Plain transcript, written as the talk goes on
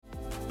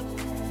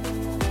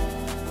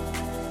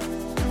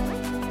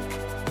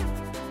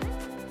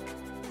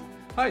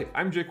Hi,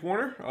 I'm Jake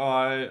Warner.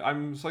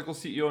 I'm Cycle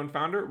CEO and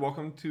founder.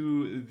 Welcome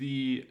to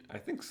the, I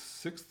think,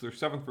 sixth or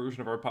seventh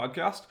version of our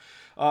podcast.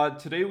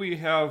 Today we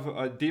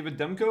have David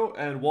Demko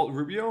and Walt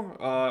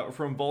Rubio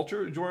from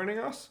Vulture joining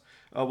us.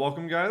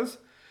 Welcome, guys.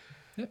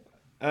 Yep.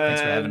 Thanks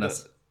for having And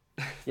us.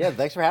 Yeah,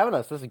 thanks for having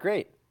us. This is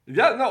great.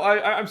 yeah, no,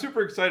 I'm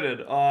super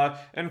excited.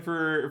 And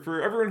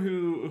for everyone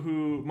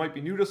who might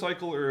be new to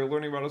Cycle or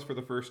learning about us for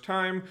the first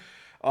time,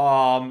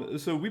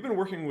 so we've been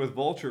working with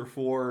Vulture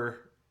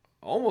for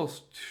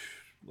almost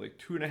like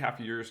 2.5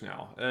 years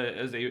now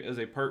as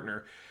a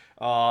partner.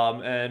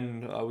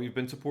 And we've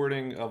been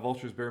supporting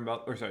Vulture's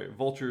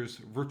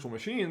virtual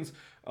machines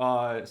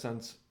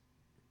since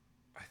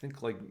I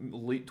think like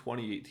late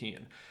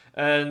 2018.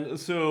 And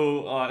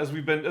so as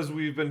we've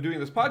been doing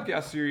this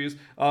podcast series,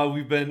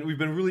 we've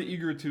been really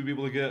eager to be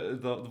able to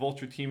get the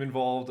Vulture team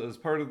involved as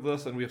part of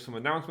this, and we have some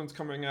announcements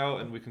coming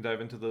out, and we can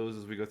dive into those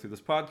as we go through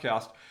this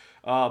podcast.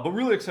 But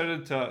really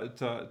excited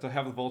to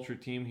have the Vulture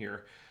team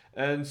here.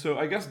 And so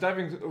I guess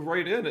diving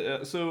right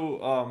in,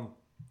 so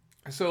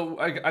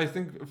I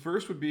think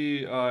first would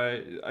be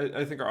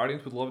I think our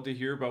audience would love to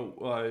hear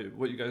about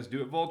what you guys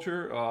do at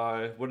Vulture.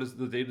 What does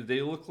the day to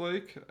day look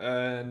like,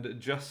 and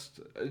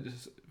just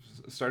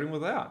starting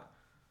with that.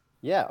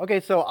 Yeah, okay,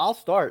 so I'll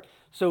start.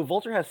 So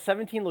Vulture has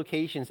 17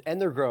 locations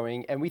and they're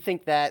growing, and we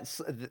think that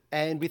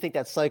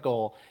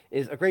Cycle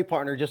is a great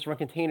partner just to run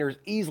containers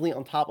easily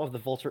on top of the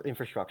Vulture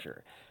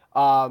infrastructure.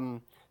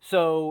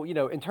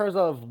 In terms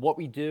of what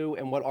we do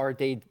and what our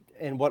day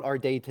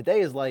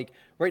today is like,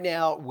 right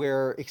now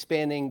we're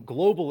expanding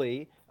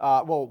globally.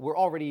 We're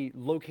already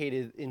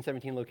located in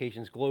 17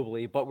 locations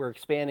globally, but we're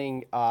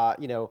expanding,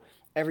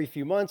 every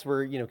few months.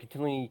 We're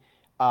continually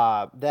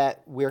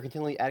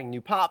adding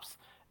new pops,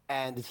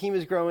 and the team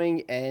is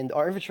growing, and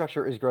our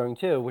infrastructure is growing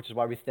too, which is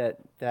why we said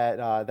that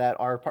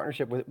our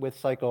partnership with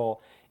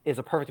Cycle is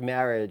a perfect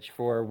marriage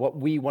for what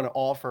we want to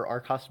offer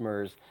our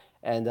customers,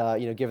 and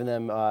giving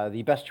them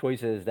the best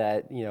choices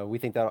that we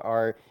think that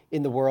are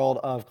in the world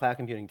of cloud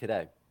computing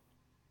today.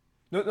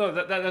 No, no,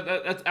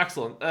 that's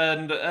excellent.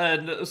 And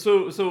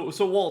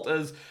Walt,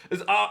 as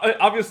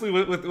obviously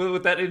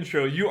with that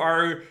intro, you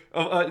are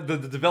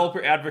the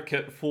developer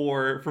advocate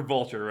for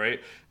Vulture, right?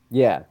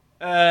 Yeah.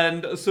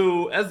 And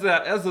so, as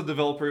a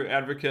developer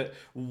advocate,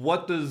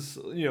 what does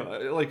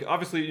like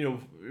obviously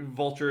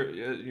Vulture,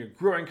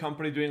 growing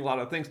company doing a lot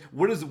of things.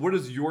 What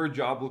does your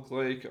job look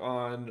like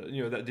on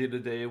that day to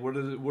day? What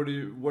do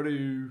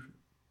you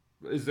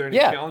is there any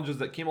Yeah. challenges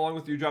that came along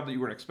with your job that you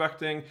weren't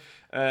expecting?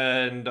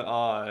 And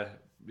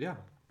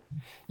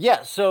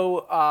yeah.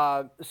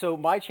 So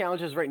my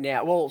challenges right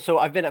now. Well, so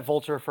I've been at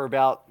Vulture for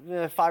about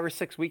 5 or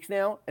 6 weeks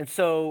now, and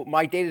so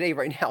my day to day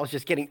right now is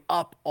just getting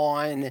up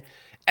on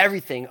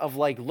everything of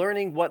like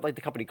learning what like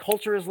the company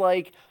culture is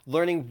like,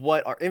 learning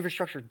what our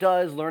infrastructure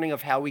does, learning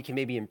of how we can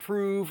maybe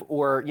improve,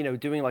 or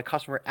doing like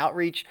customer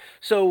outreach.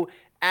 So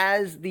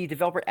as the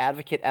developer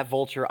advocate at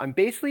Vulture, I'm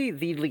basically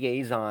the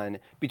liaison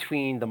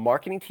between the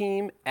marketing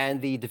team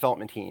and the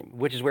development team,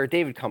 which is where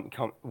David David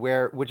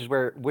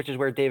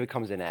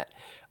comes in at.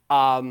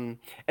 And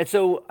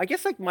so I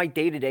guess like my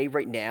day to day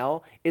right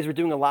now is we're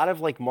doing a lot of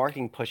like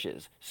marketing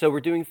pushes. So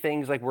we're doing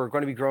things like we're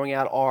going to be growing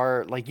out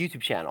our like YouTube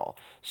channel.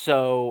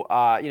 So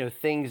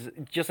things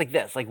just like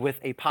this, like with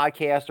a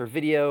podcast or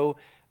video,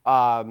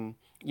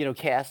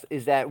 cast,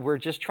 is that we're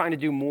just trying to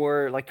do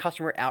more like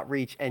customer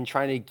outreach and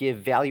trying to give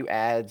value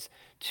adds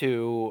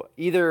to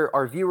either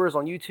our viewers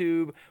on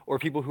YouTube or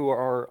people who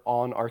are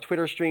on our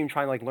Twitter stream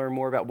trying to like learn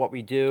more about what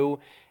we do.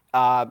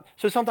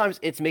 So sometimes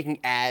it's making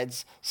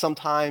ads.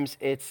 Sometimes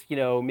it's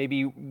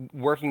maybe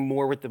working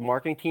more with the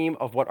marketing team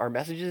of what our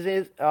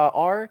messages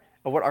of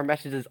what our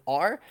messages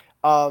are.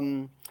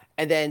 Um,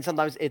 and then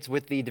sometimes it's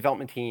with the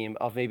development team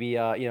of maybe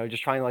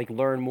just trying to like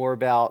learn more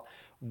about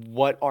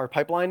what our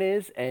pipeline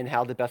is and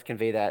how to best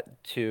convey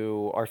that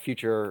to our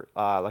future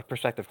like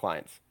prospective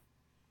clients.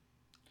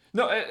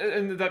 No,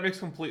 and that makes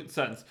complete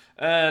sense.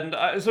 And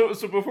so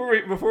before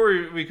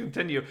we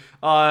continue,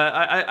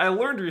 I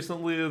learned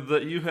recently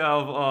that you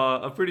have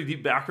a pretty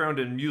deep background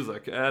in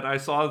music, and I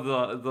saw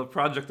the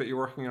project that you're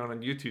working on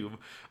YouTube.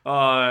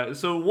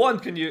 So one,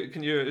 can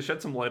you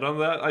shed some light on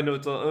that? I know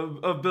it's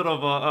a bit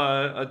of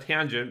a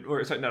tangent,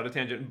 or sorry, not a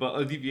tangent, but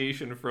a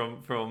deviation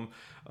from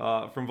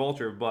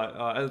Vulture. But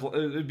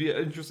it'd be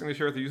interesting to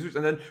share with the users.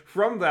 And then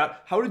from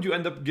that, how did you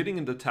end up getting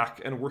into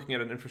tech and working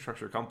at an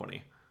infrastructure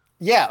company?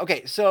 Yeah,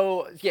 okay.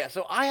 So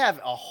I have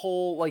a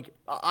whole like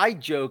I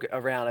joke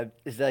around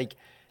is like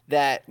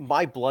that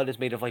my blood is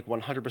made of like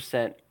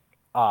 100%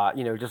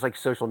 just like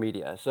social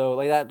media. So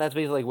like that's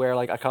basically like where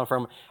like I come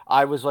from.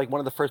 I was like one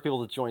of the first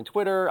people to join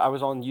Twitter. I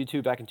was on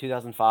YouTube back in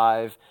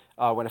 2005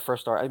 when I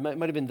first started. Might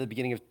have been the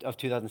beginning of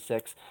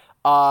 2006.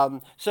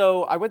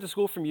 So I went to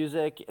school for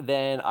music.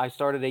 Then I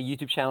started a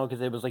YouTube channel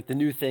because it was like the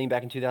new thing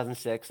back in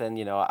 2006.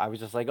 And I was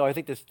just like, oh, I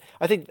think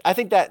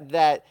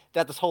that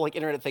this whole like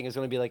internet thing is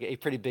going to be like a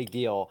pretty big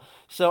deal.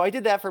 So I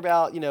did that for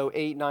about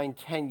 8, 9,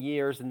 10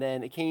 years, and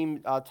then it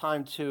came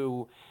time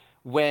to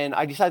when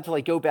I decided to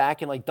like go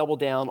back and like double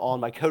down on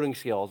my coding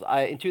skills.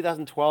 In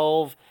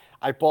 2012,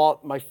 I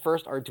bought my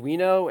first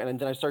Arduino, and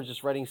then I started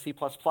just writing C++.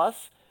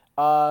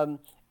 Um,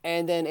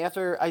 and then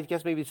after I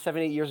guess maybe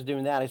 7, 8 years of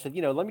doing that, I said,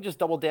 let me just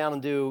double down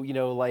and do,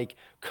 like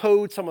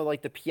code some of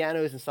like the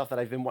pianos and stuff that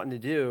I've been wanting to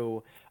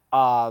do.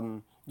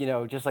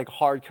 Just like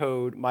hard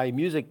code my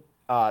music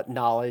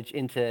knowledge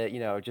into,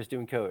 just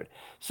doing code.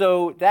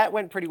 So that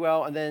went pretty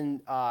well. And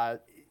then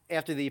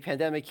after the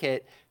pandemic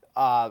hit,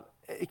 uh,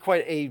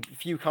 quite a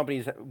few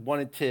companies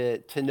wanted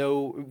to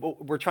know.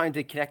 We're trying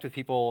to connect with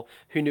people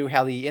who knew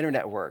how the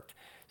internet worked.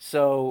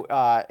 So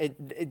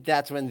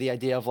that's when the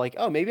idea of like,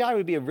 oh, maybe I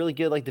would be a really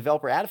good like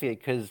developer advocate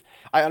because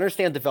I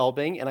understand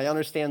developing and I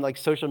understand like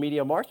social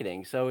media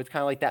marketing. So it's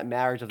kind of like that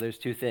marriage of those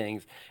two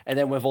things. And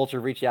then when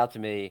Vultr reached out to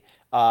me,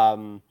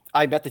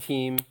 I met the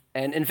team,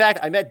 and in fact,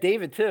 I met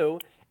David too,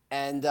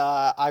 and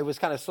I was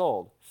kind of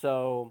sold.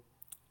 So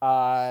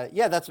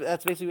yeah, that's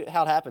basically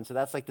how it happened. So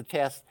that's like the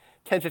past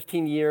 10,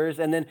 15 years.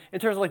 And then in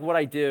terms of like what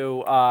I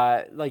do,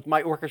 like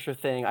my orchestra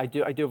thing, I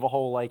do have a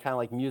whole like kind of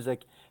like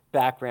music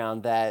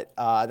background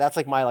that's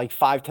like my like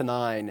 5 to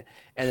 9,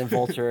 and then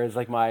Vultr is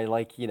like my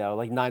like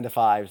like 9 to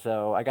 5.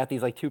 So I got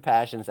these like two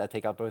passions that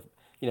take up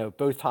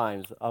both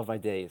times of my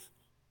days.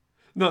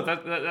 No,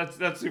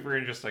 that's super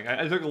interesting.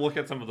 I took a look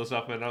at some of the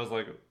stuff and I was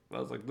like,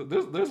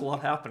 there's a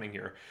lot happening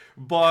here.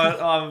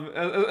 But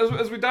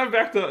as we dive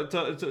back to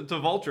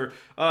Vultr,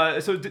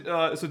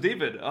 so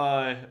David,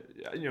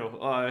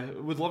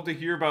 would love to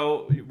hear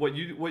about what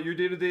your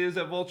day to day is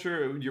at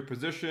Vultr, your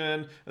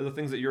position, and the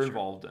things that you're Sure.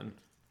 involved in.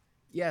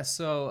 Yeah,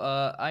 so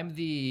I'm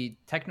the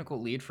technical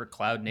lead for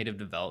cloud native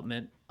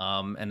development,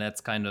 and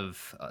that's kind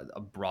of a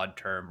broad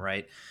term,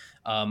 right?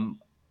 Um,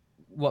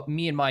 what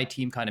me and my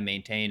team kind of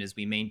maintain is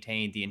we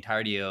maintain the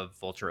entirety of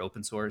Vultr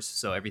open source.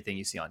 So everything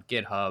you see on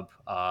GitHub,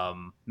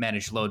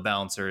 managed load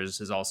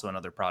balancers is also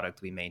another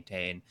product we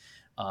maintain.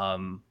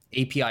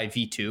 API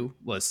v2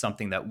 was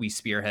something that we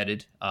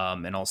spearheaded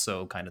and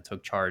also kind of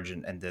took charge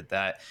and did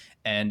that.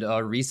 And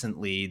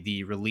recently,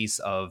 the release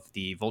of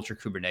the Vultr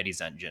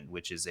Kubernetes engine,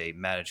 which is a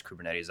managed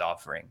Kubernetes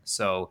offering.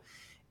 So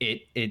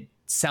it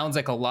sounds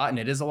like a lot, and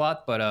it is a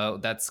lot,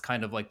 but that's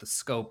kind of like the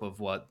scope of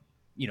what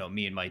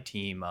me and my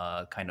team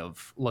kind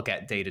of look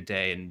at day to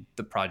day, and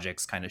the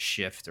projects kind of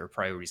shift or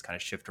priorities kind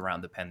of shift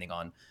around depending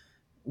on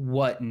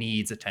what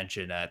needs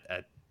attention at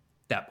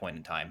that point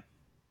in time.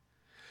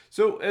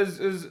 So as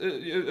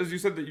you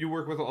said that you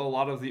work with a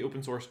lot of the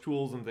open source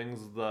tools and things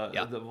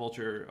Yeah, that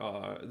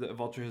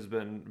Vultr has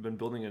been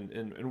building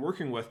and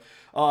working with.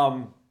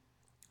 Um,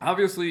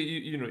 Obviously,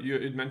 you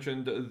had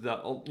mentioned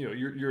that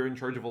you're in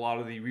charge of a lot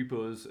of the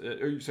repos.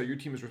 So your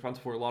team is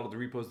responsible for a lot of the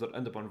repos that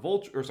end up on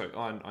Vultr, or sorry,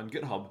 on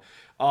GitHub.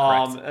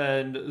 correct.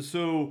 And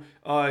so,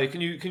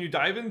 can you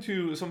dive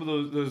into some of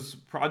those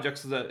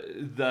projects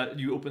that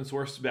you open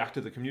source back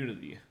to the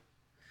community?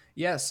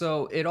 Yeah,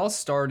 so it all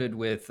started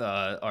with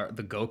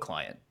the Go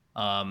client.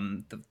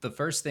 The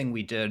first thing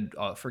we did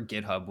for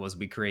GitHub was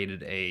we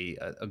created a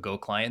Go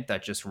client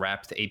that just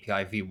wrapped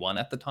API v1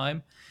 at the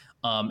time.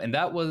 And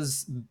that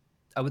was,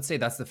 I would say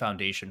that's the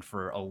foundation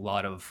for a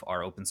lot of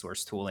our open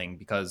source tooling,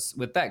 because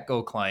with that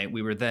Go client,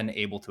 we were then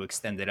able to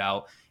extend it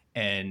out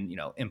and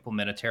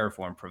implement a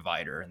Terraform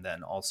provider, and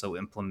then also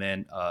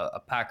implement a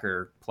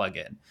Packer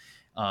plugin.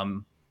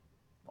 Um,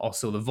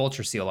 Also, the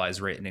Vultr CLI is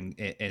written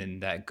in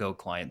that Go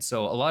client.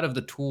 So a lot of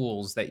the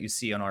tools that you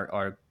see on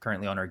our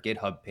currently on our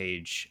GitHub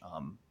page,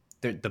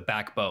 the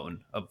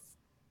backbone of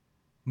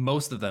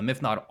most of them,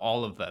 if not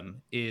all of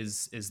them,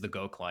 is the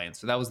Go client.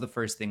 So that was the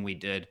first thing we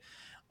did,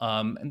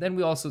 and then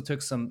we also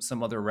took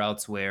some other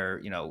routes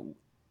where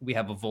we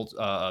have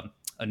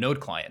a Node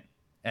client,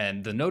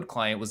 and the Node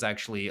client was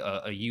actually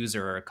a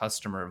user or a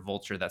customer of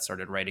Vultr that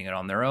started writing it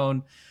on their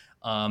own.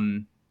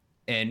 Um,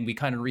 and we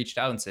kind of reached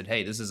out and said,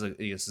 "Hey, this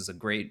is a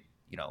great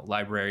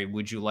library.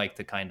 Would you like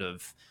to kind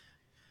of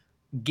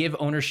give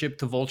ownership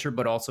to Vultr,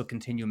 but also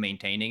continue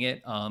maintaining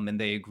it?" And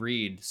they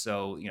agreed.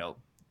 So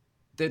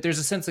there's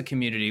a sense of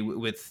community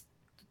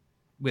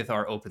with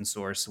our open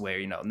source,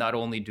 where not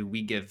only do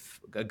we give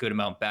a good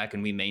amount back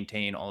and we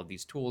maintain all of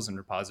these tools and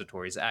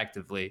repositories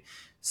actively,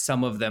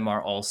 some of them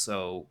are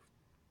also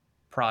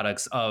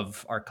products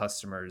of our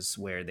customers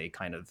where they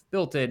kind of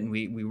built it, and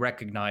we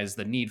recognized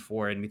the need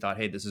for it, and we thought,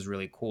 hey, this is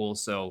really cool.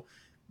 So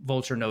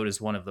Vultr Node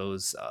is one of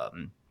those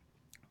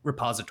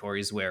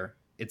repositories where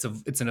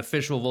it's an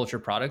official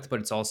Vultr product, but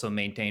it's also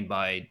maintained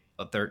by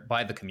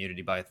the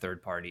community, by a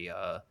third party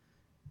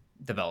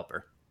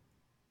developer.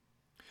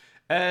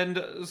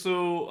 And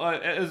so,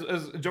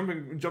 as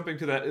jumping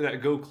to that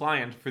Go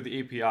client for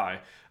the API.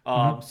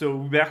 Mm-hmm. So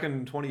back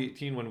in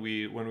 2018, when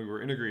we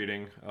were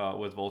integrating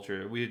with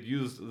Vultr, we had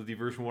used the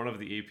version 1 of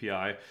the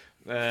API,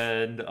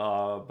 and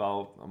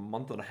about a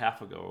month and a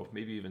half ago,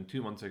 maybe even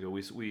 2 months ago,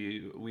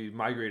 we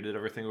migrated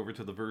everything over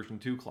to the version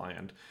 2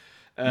 client,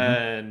 Mm-hmm.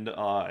 and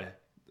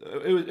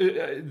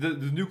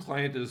the new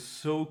client is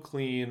so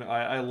clean.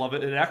 I love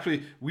it. And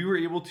actually, we were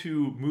able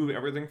to move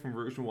everything from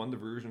version 1 to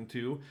version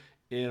 2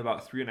 in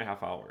about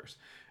 3.5 hours.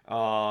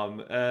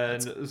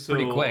 And Pretty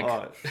so quick.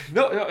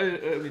 no, no,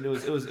 I mean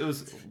it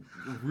was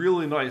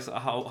really nice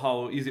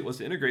how easy it was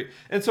to integrate.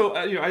 And so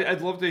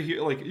I'd love to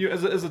hear like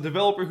as a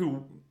developer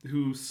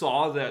who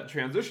saw that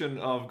transition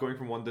of going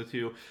from one to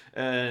two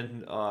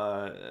and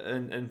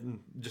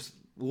just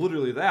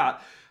literally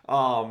that.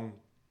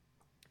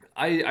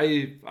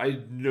 I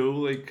know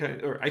like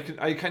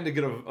I kind of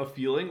get a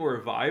feeling or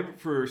a vibe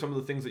for some of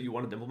the things that you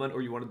wanted to implement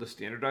or you wanted to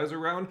standardize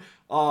around.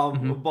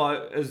 Hmm.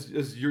 But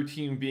as your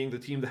team being the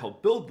team to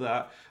help build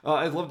that,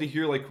 I'd love to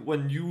hear like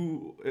when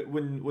you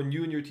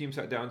and your team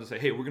sat down to say,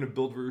 hey, we're going to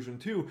build version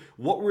two.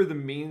 What were the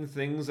main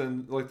things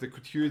and like the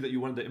criteria that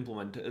you wanted to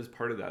implement as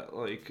part of that?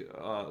 Like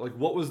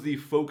what was the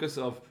focus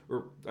of,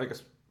 or I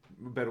guess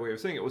a better way of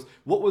saying it was,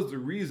 what was the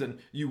reason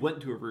you went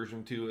to a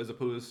version two as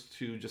opposed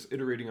to just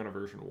iterating on a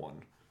version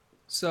one?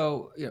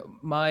 So,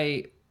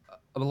 my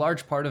a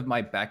large part of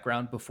my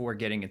background before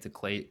getting into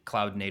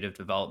cloud native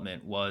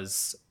development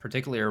was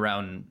particularly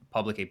around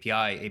public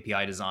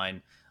API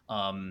design.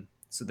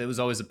 So there was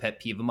always a pet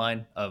peeve of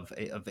mine of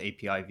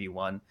API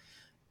v1.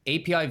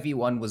 API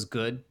v1 was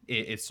good.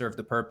 It served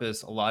the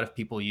purpose. A lot of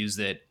people used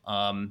it,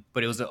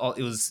 but it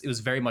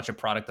was very much a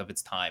product of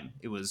its time.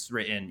 It was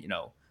written,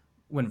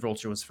 when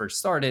Vultr was first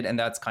started, and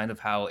that's kind of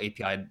how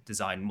API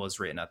design was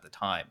written at the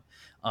time.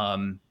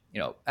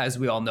 As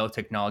we all know,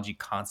 technology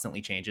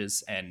constantly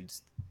changes, and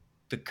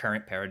the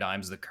current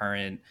paradigms, the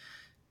current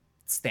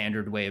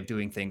standard way of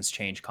doing things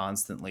change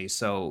constantly.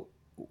 So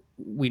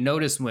we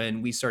noticed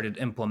when we started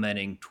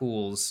implementing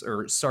tools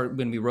or start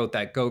when we wrote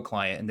that Go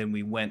client and then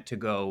we went to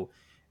go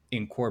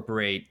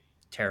incorporate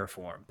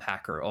Terraform,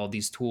 Packer, all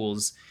these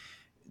tools,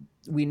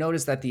 we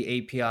noticed that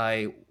the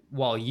API,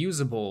 while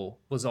usable,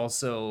 was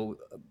also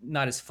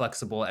not as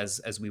flexible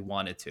as we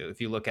wanted to. If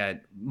you look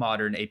at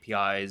modern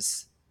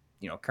APIs,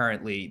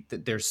 currently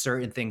there's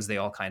certain things they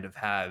all kind of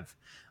have,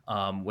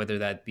 whether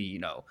that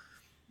be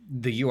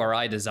the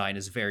URI design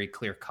is very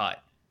clear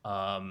cut.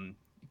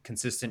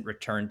 Consistent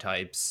return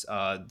types,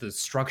 the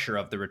structure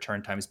of the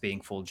return types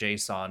being full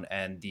JSON,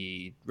 and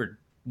the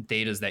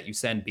data that you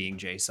send being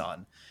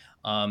JSON.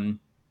 And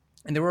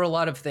there were a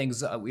lot of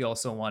things we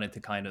also wanted to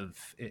kind of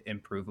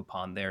improve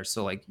upon there.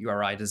 So like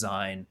URI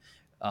design,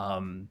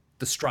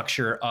 the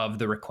structure of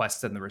the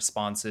requests and the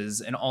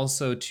responses, and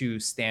also to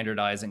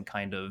standardize and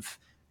kind of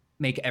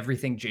make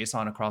everything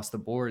JSON across the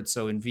board.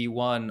 So in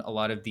V1, a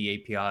lot of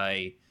the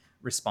API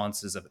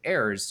responses of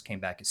errors came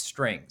back as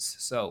strings.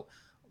 So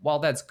while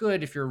that's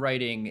good if you're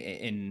writing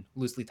in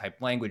loosely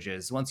typed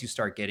languages, once you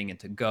start getting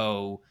into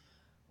Go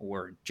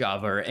or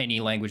Java or any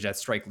language that's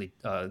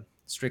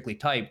strictly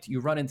typed, you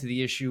run into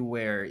the issue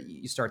where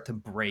you start to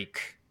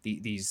break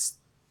these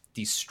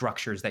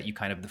structures that you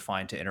kind of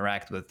define to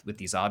interact with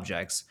these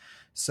objects.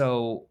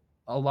 So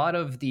a lot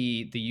of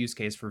the use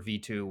case for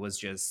V2 was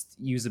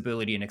just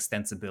usability and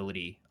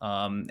extensibility.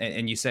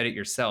 And you said it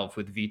yourself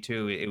with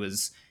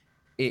V2,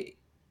 it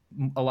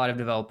a lot of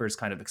developers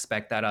kind of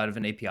expect that out of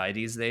an API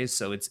these days.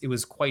 So it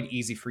was quite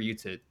easy for you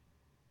to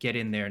get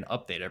in there and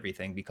update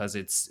everything because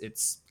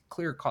it's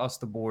clear across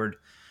the board.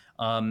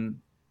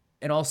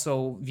 And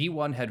also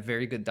V1 had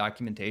very good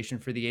documentation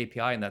for the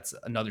API, and that's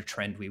another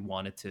trend we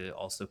wanted to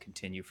also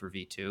continue for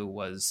V2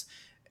 was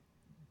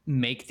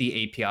make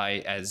the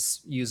API as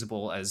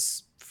usable,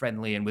 as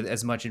friendly, and with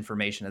as much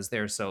information as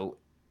there. So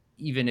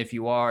even if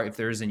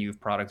there is a new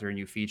product or a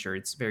new feature,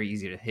 it's very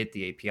easy to hit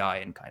the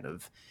API and kind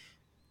of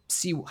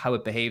see how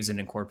it behaves and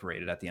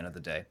incorporate it at the end of the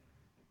day.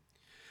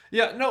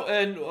 Yeah, no,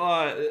 and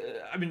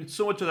I mean,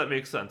 so much of that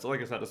makes sense.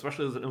 Like I said,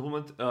 especially as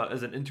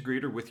an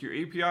integrator with your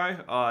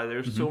API,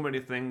 there's so Mm-hmm. many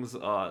things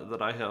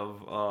that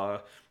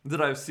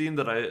I've seen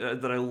that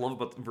I love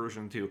about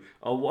version two.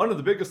 One of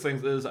the biggest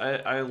things is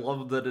I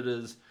love that it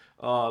is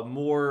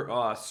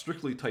more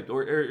strictly typed,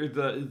 or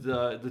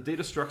the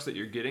data structs that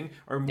you're getting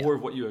are Yeah. more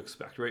of what you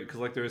expect, right?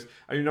 Because like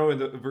I know in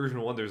the version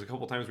one, there's a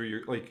couple times where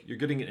you're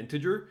getting an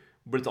integer,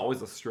 but it's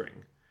always a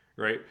string,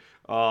 right?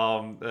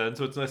 And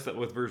so it's nice that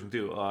with version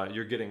two,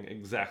 you're getting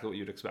exactly what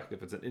you'd expect.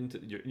 If it's an int,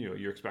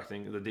 you're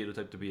expecting the data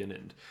type to be an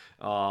int.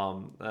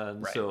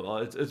 And Right. so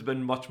it's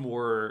been much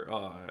more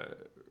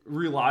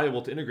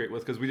reliable to integrate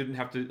with because we didn't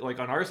have to, like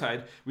on our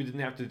side, we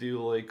didn't have to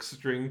do like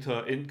string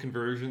to int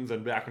conversions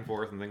and back and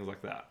forth and things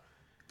like that.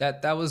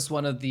 That was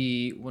one of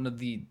the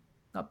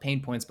not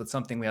pain points, but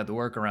something we had to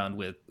work around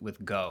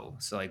with Go.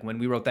 So like when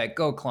we wrote that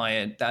Go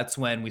client, that's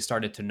when we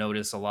started to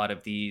notice a lot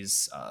of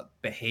these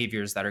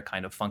behaviors that are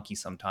kind of funky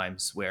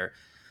sometimes, where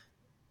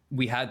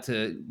we had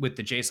to, with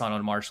the JSON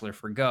unmarshaller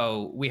for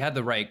Go, we had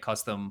to write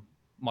custom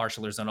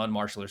marshalers and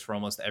unmarshallers for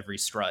almost every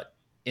strut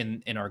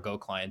in our Go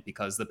client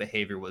because the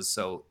behavior was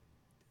so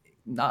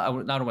not I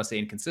don't want to say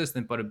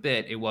inconsistent, but a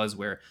bit. It was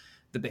where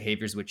the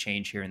behaviors would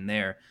change here and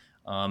there.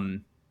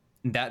 Um,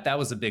 that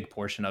was a big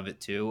portion of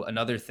it too.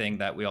 Another thing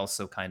that we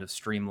also kind of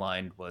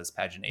streamlined was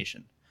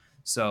pagination.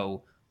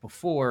 So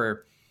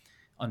before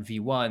on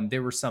V1,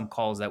 there were some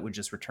calls that would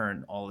just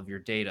return all of your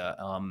data.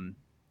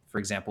 For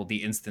example,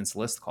 the instance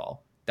list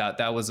call.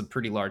 That was a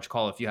pretty large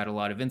call. If you had a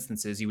lot of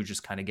instances, you would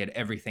just kind of get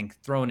everything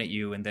thrown at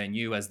you, and then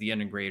you, as the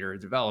integrator or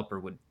developer,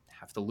 would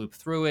have to loop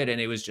through it. And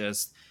it was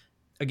just,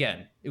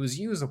 again, it was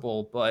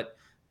usable, but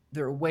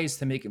there are ways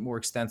to make it more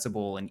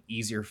extensible and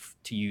easier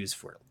to use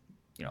for,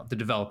 the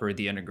developer,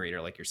 the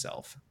integrator like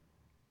yourself.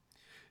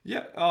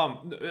 Yeah,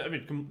 I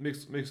mean,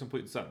 makes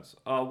complete sense.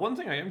 One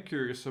thing I am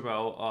curious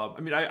about,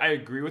 I mean, I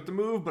agree with the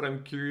move, but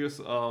I'm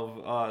curious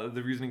of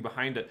the reasoning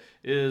behind it.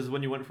 Is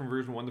when you went from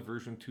version 1 to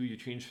version 2, you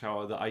changed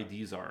how the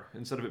IDs are.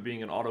 Instead of it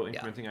being an auto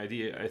incrementing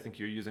ID, I think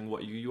you're using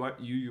what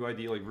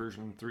UUID, like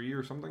version 3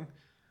 or something.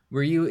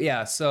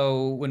 Yeah.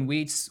 So when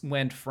we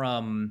went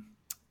from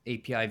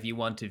API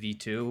v1 to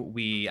v2,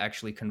 we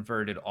actually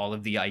converted all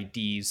of the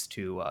IDs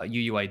to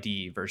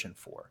UUID version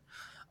 4.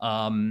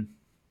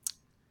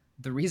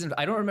 The reason,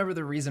 I don't remember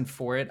the reason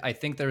for it. I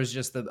think there was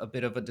just a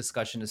bit of a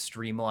discussion to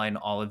streamline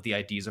all of the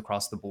IDs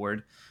across the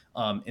board.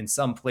 In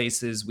some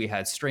places we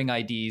had string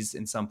IDs,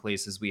 in some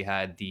places we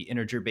had the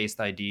integer based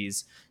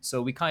IDs.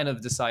 So we kind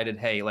of decided,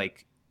 hey,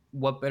 like,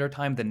 what better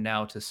time than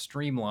now to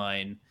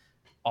streamline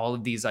all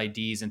of these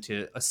IDs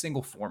into a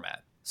single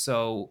format.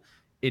 So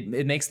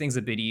it makes things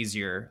a bit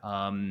easier,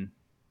 to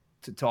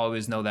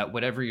always know that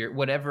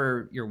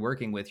whatever you're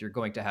working with, you're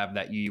going to have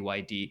that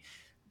UUID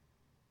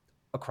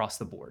across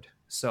the board.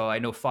 So I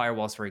know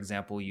firewalls, for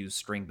example, use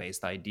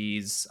string-based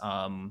IDs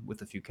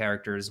with a few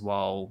characters,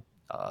 while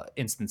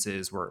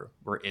instances were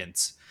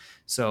ints.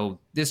 So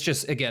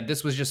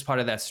this was just part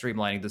of that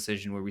streamlining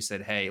decision where we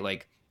said, hey,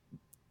 like,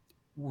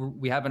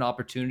 we have an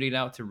opportunity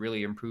now to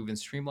really improve and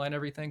streamline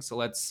everything. So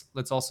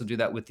let's also do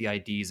that with the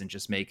IDs and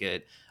just make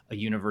it a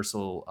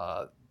universal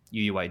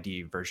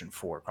UUID version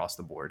 4 across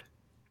the board.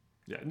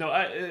 Yeah, no,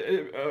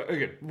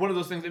 again, one of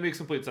those things, it makes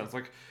complete sense.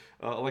 Like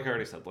I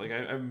already said, like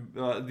I'm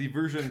the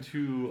version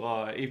 2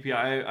 API.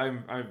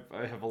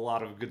 I have a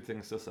lot of good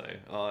things to say.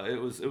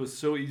 It was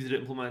so easy to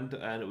implement,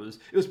 and it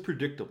was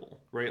predictable,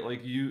 right?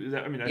 Like I mean, I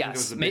think it was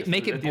Yes, the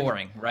make it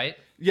boring, right?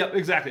 Yeah,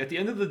 exactly. At the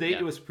end of the day,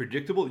 it was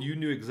predictable. You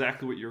knew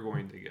exactly what you're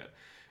going to get.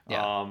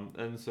 Yeah.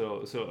 And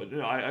so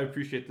I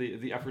appreciate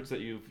the efforts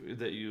that you've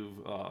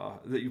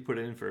put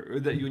in for, or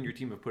that you and your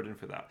team have put in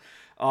for that.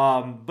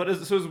 But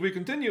as we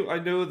continue, I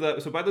know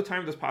that, so by the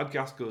time this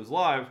podcast goes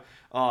live,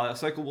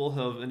 Cycle will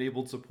have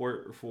enabled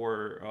support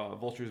for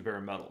Vultre's bare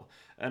metal,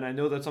 and I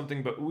know that's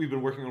something, but we've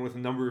been working on with a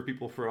number of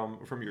people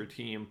from your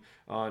team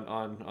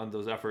on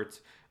those efforts.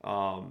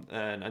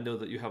 And I know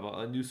that you have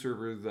a new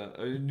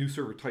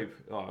server type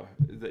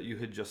that you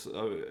had just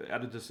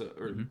added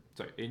to,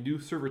 a new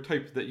server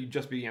type that you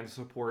just began to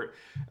support,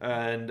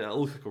 and it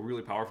looks like a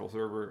really powerful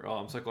server.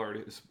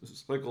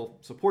 Cycle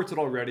supports it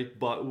already,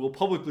 but will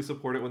publicly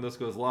support it when this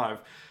goes live.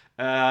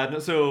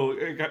 And so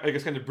I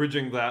guess kind of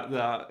bridging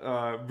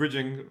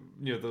bridging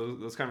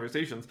those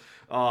conversations.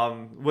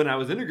 When I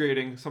was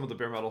integrating some of the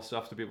bare metal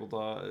stuff to be able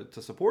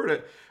to support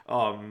it.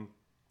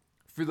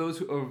 For those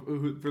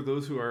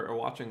who are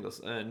watching this,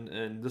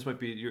 and this might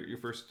be your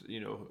first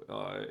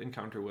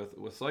encounter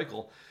with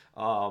Cycle,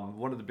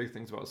 one of the big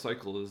things about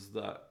Cycle is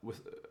that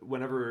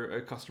whenever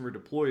a customer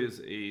deploys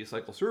a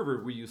Cycle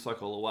server, we use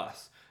Cycle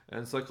OS,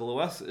 and Cycle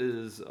OS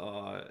is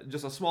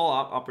just a small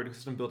operating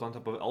system built on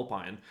top of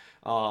Alpine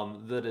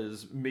that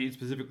is made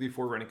specifically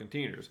for running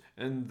containers,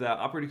 and that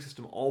operating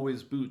system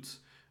always boots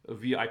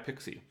via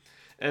iPXE.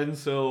 And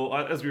so,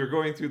 as we were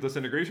going through this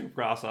integration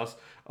process,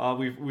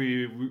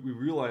 we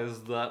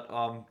realized that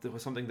there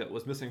was something that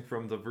was missing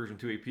from the version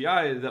 2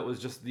 API. That was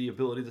just the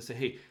ability to say,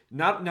 hey,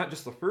 not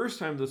just the first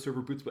time the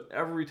server boots, but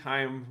every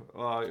time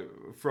that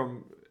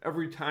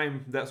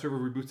server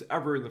reboots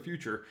ever in the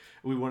future,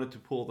 we wanted to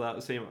pull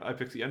that same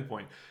iPXE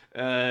endpoint.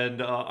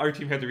 And our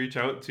team had to reach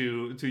out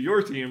to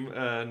your team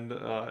and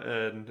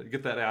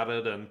get that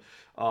added. And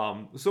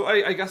so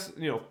I guess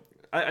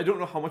I don't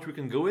know how much we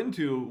can go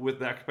into with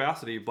that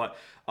capacity, but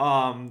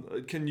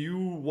can you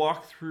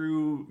walk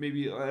through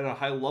maybe at a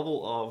high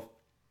level of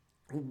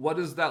what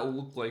does that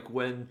look like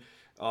when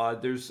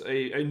there's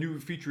a new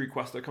feature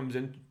request that comes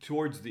in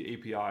towards the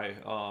API,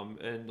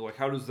 and like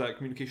how does that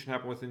communication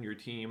happen within your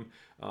team,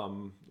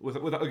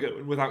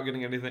 without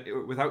getting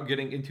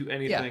into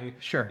anything? Yeah,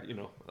 sure.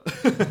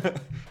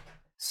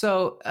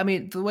 So, I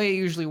mean, the way it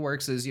usually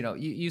works is,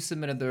 you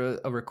submitted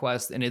a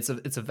request, and it's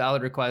a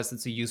valid request.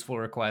 It's a useful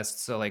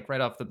request. So, like,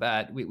 right off the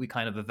bat, we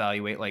kind of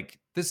evaluate, like,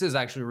 this is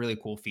actually a really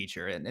cool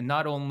feature. And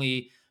not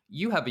only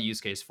you have a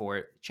use case for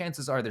it,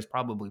 chances are there's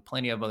probably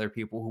plenty of other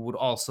people who would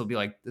also be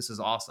like, this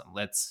is awesome.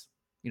 Let's,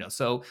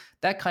 so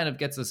that kind of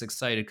gets us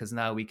excited, because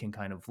now we can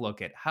kind of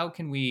look at how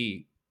can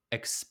we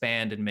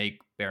expand and make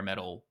bare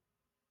metal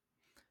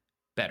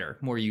better,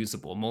 more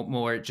usable,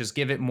 more just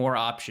give it more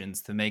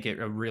options to make it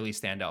a really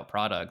standout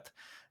product.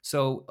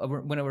 So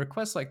when a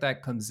request like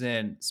that comes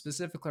in,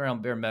 specifically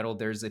around bare metal,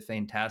 there's a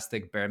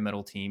fantastic bare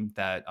metal team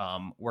that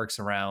works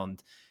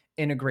around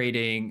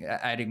integrating,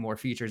 adding more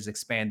features,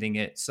 expanding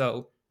it.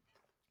 So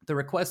the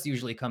request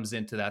usually comes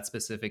into that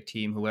specific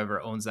team, whoever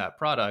owns that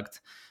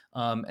product,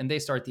 and they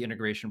start the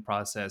integration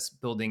process,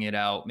 building it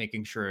out,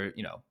 making sure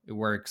it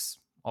works,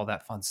 all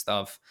that fun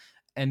stuff.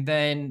 And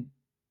then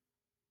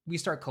we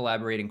start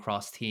collaborating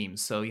cross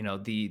teams. So,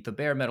 the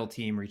bare metal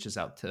team reaches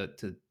out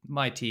to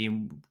my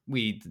team.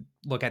 We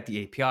look at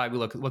the API. We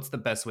look at what's the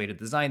best way to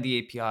design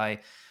the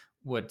API.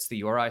 What's the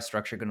URI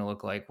structure going to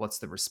look like? What's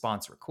the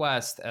response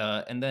request?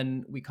 And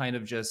then we kind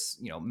of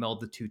just,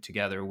 meld the two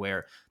together,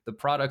 where the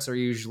products are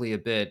usually a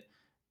bit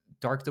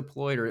dark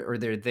deployed, or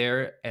they're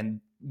there,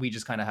 and we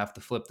just kind of have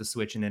to flip the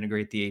switch and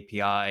integrate the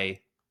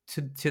API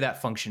to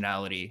that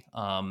functionality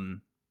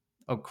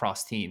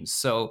across teams.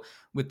 So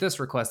with this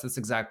request, that's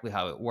exactly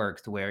how it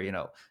worked, where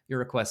your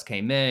request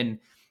came in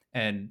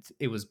and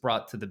it was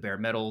brought to the bare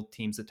metal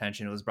team's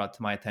attention. It was brought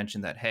to my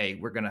attention that, hey,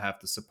 we're going to have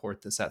to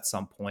support this at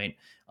some point.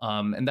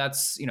 And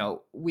that's,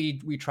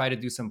 we try to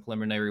do some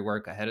preliminary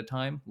work ahead of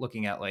time,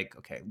 looking at like,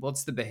 okay,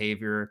 what's the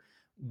behavior?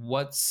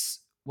 What's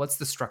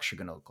the structure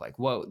going to look like?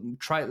 Well,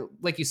 try,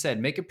 like you said,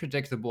 make it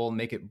predictable,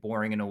 make it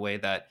boring in a way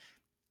that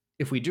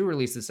if we do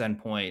release this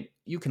endpoint,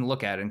 you can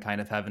look at it and kind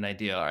of have an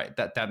idea. All right,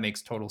 that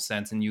makes total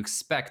sense, and you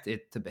expect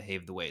it to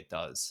behave the way it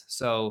does.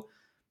 So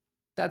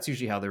that's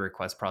usually how the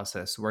request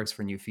process works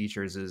for new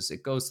features. Is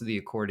it goes to the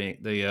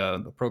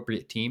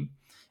appropriate team,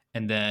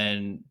 and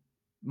then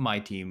my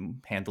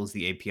team handles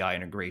the API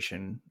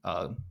integration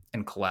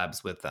and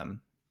collabs with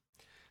them.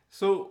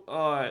 So,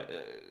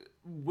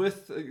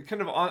 with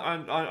kind of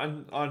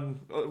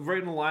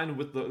right in line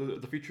with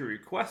the feature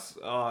requests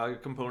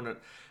component,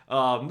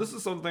 this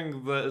is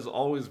something that is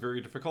always very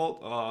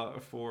difficult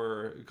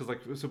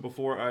because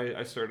before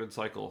I started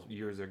Cycle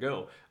years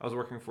ago, I was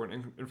working for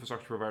an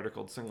infrastructure provider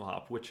called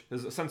SingleHop, which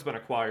has since been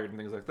acquired and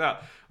things like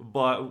that.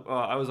 But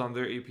I was on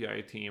their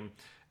API team.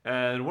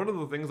 And one of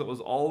the things that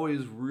was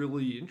always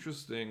really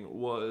interesting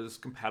was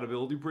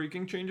compatibility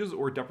breaking changes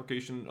or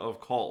deprecation of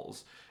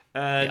calls.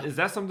 And Yeah. is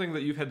that something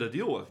that you've had to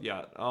deal with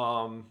yet?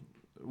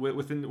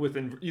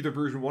 Within either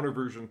version 1 or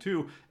version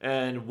 2,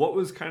 and what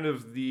was kind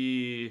of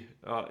the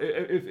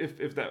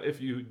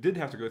if you did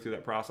have to go through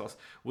that process,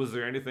 was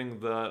there anything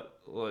that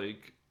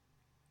like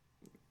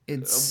yeah,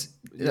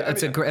 I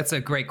mean, It's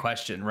a great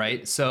question,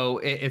 right? So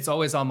it's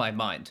always on my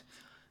mind,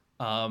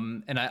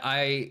 and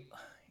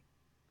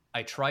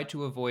I try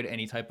to avoid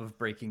any type of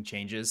breaking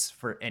changes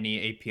for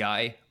any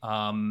API,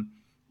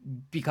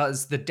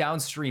 because the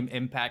downstream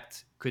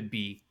impact could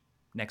be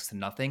next to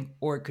nothing,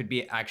 or it could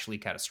be actually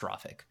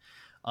catastrophic.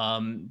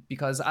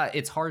 Because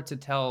it's hard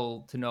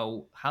to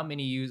know how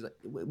many users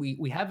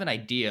we have an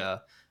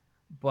idea,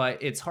 but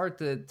it's hard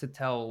to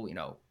tell,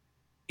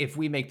 if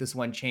we make this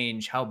one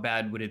change, how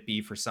bad would it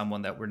be for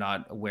someone that we're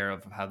not aware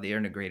of how they're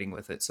integrating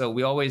with it. So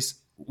we always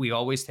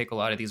take a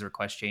lot of these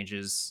request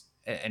changes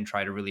and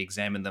try to really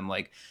examine them.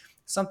 Like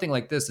something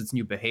like this, it's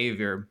new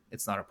behavior,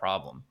 it's not a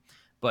problem.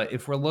 But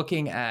if we're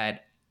looking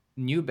at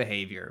new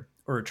behavior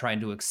or trying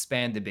to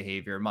expand the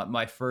behavior,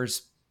 my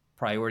first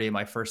priority,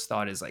 my first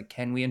thought is like,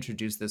 can we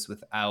introduce this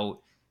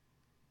without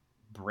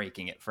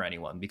breaking it for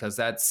anyone? Because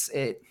that's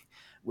it.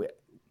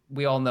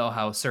 We all know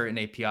how certain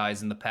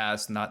APIs in the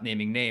past, not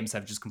naming names,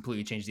 have just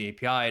completely changed the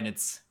API, and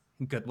it's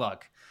good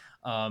luck.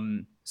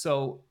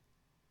 So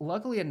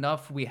luckily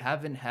enough, we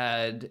haven't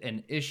had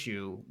an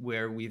issue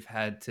where we've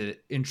had to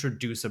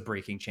introduce a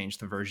breaking change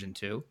to version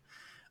 2.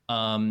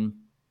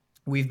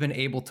 We've been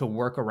able to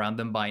work around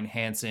them by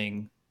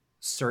enhancing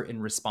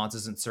certain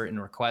responses and certain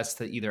requests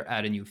to either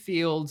add a new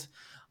field,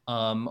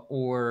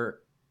 or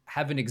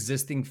have an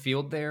existing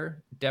field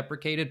there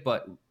deprecated,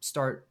 but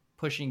start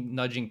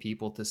nudging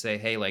people to say,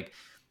 hey, like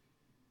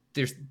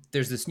there's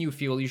this new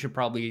field, you should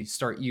probably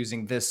start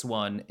using this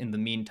one in the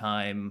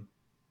meantime.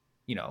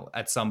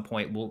 At some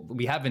point,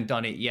 we haven't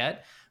done it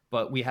yet,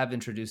 but we have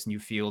introduced new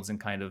fields and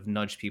kind of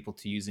nudged people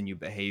to use a new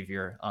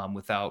behavior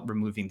without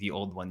removing the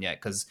old one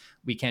yet, because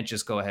we can't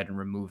just go ahead and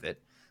remove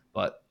it.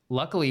 But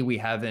luckily, we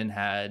haven't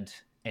had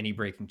any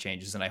breaking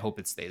changes, and I hope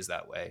it stays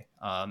that way,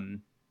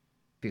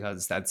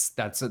 because that's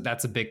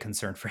a big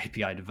concern for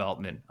API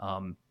development.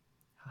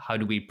 How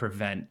do we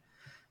prevent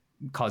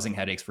causing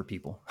headaches for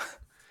people?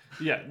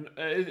 Yeah,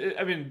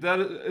 I mean that,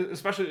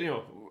 especially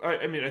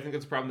I mean, I think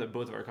it's a problem that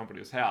both of our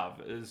companies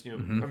have. Is I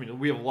mean,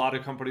 we have a lot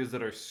of companies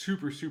that are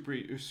super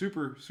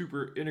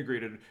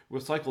integrated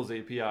with Cycles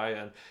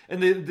API,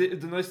 and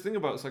the nice thing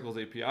about Cycles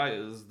API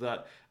is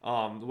that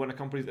when a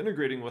company is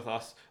integrating with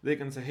us, they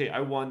can say, hey,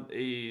 I want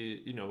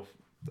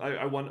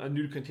I want a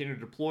new container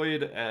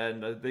deployed,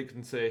 and they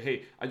can say,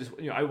 hey,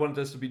 I want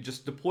this to be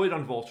just deployed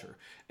on Vultr.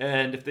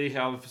 And if they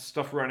have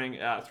stuff running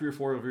at 3 or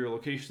 4 of your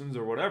locations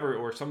or whatever,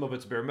 or some of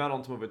it's bare metal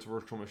and some of it's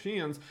virtual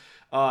machines,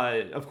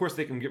 of course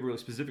they can get really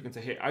specific and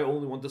say, hey, I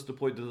only want this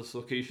deployed to this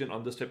location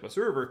on this type of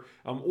server,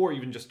 or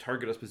even just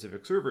target a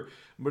specific server.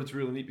 But it's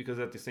really neat because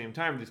at the same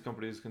time, these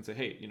companies can say,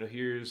 hey,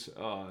 here's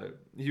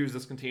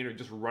this container,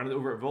 just run it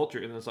over at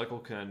Vultr, and then Cycle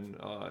can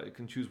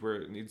choose where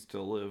it needs to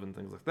live and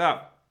things like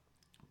that.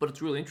 But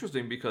it's really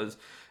interesting because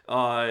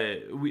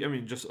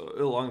just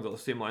along the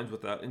same lines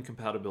with that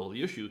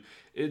incompatibility issue,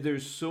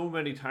 there's so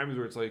many times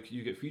where it's like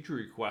you get feature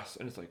requests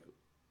and it's like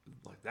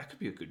like that could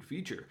be a good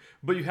feature,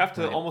 but you have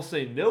to Right. almost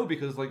say no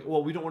because like,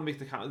 well, we don't want to make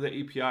the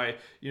API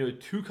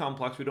too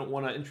complex. We don't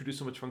want to introduce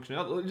so much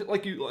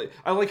functionality.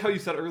 I like how you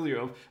said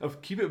earlier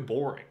of keep it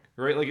boring,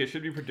 right? Like it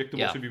should be predictable,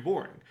 it Yeah. should be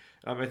boring.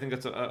 I think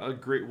that's a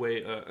great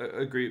way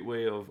a great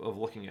way of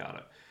looking at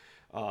it.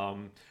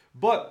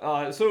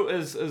 But so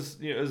as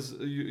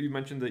you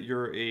mentioned that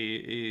you're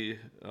a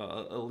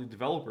lead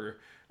developer.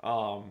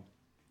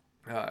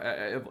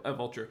 At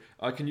Vultr.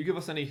 Can you give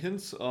us any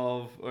hints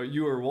of,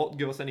 you or Walt,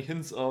 give us any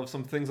hints of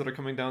some things that are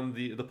coming down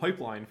the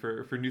pipeline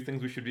for new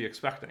things we should be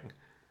expecting?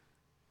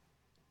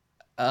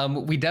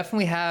 We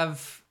definitely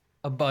have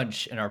a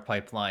bunch in our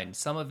pipeline.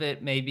 Some of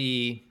it may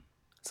be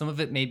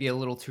a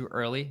little too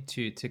early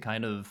to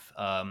kind of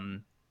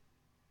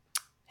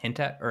hint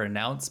at or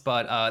announce,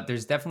 but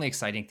there's definitely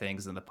exciting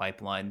things in the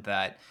pipeline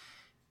that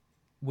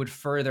would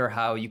further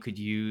how you could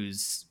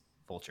use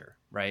Vultr,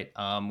 right?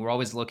 We're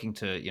always looking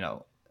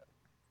to,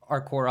 our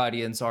core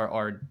audience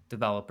are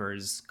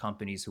developers,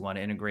 companies who want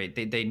to integrate.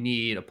 They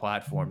need a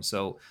platform.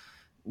 So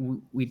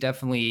we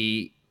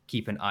definitely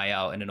keep an eye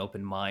out and an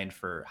open mind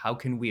for how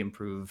can we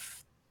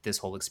improve this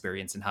whole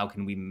experience and how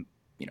can we,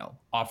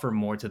 offer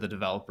more to the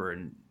developer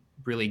and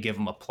really give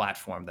them a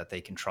platform that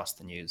they can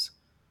trust and use.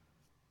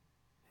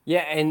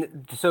 Yeah,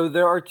 and so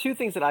there are two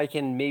things that I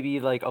can maybe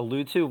like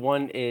allude to.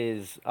 One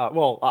is,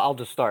 well, I'll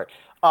just start.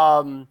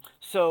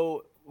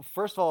 So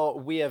first of all,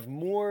 we have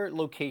more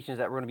locations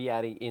that we're going to be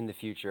adding in the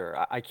future.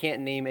 I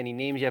can't name any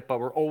names yet, but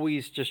we're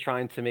always just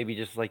trying to maybe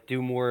just like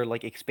do more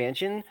like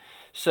expansion.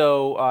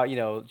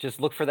 So just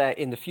look for that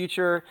in the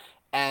future.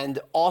 And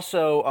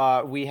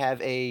also, we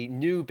have a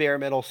new bare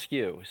metal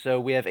SKU. So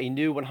we have a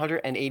new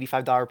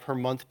 $185 per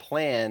month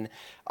plan.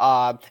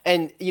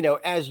 And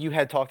as you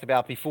had talked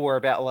about before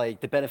about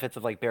like the benefits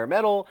of like bare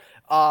metal,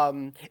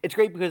 it's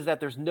great because that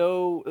there's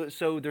no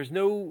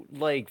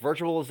like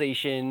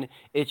virtualization.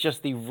 It's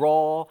just the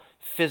raw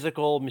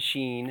physical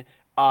machine.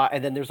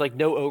 And then there's like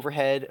no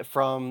overhead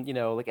from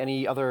like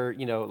any other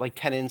like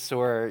tenants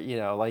or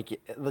like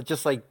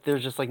just like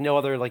there's just like no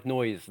other like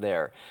noise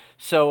there.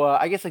 So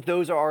I guess like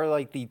those are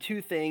like the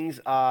two things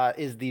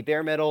is the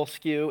bare metal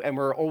SKU, and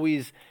we're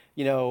always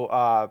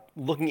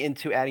looking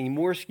into adding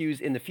more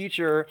SKUs in the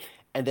future,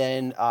 and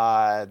then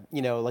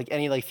like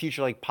any like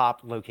future like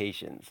pop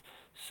locations.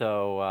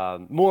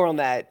 So more on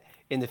that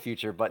in the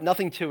future, but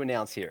nothing to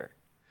announce here.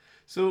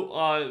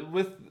 So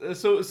with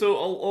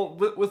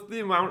the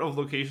amount of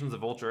locations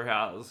that Vultr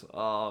has,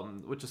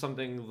 which is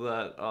something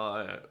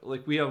that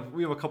like we have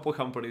a couple of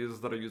companies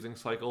that are using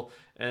Cycle,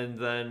 and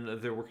then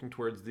they're working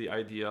towards the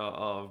idea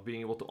of being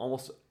able to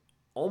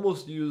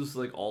almost use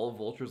like all of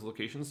Vultr's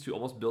locations to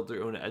almost build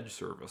their own edge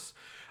service.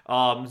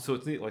 So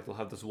it's neat. Like they'll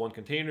have this one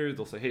container.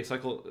 They'll say, "Hey,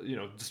 Cycle,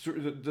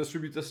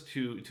 distribute this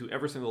to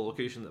every single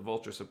location that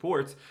Vultr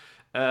supports."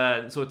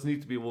 And so it's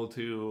neat to be able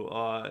to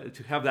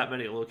have that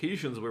many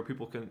locations where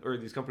people can or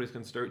these companies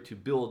can start to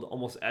build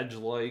almost edge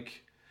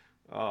like.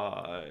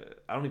 I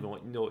don't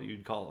even know what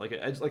you'd call it, like an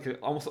edge, like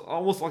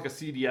almost like a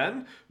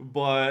CDN,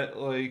 but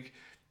like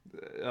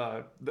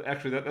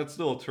actually that's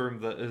still a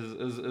term that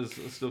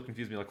is still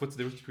confusing me. Like, what's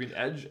the difference between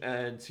edge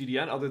and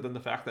CDN, other than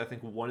the fact that I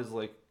think one is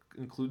like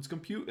includes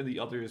compute and the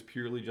other is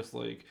purely just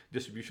like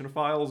distribution of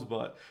files.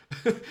 But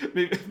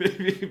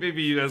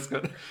maybe you guys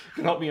can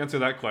help me answer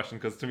that question,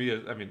 because to me,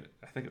 I mean,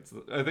 I think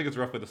it's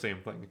roughly the same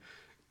thing,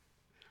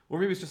 or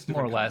maybe it's just a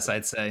More or different less, concept.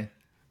 I'd say.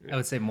 I Yeah.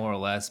 would say more or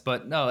less,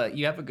 but no,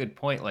 you have a good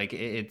point. Like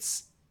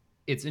it's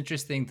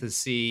interesting to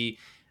see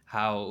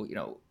how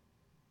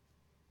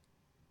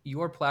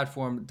your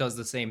platform does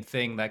the same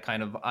thing that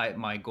kind of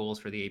my goals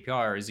for the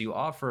APR is you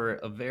offer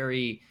a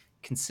very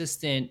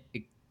consistent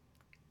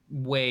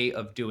way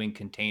of doing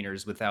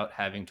containers without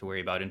having to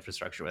worry about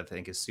infrastructure, which I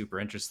think is super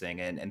interesting.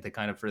 And to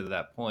kind of further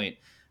that point,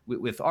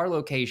 with our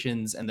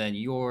locations and then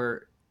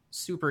your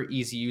super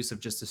easy use of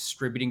just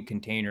distributing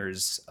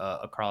containers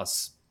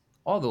across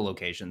all the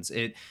locations,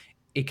 it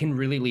can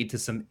really lead to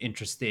some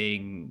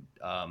interesting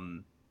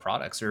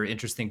products or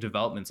interesting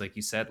developments. Like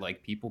you said,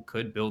 like people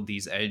could build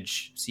these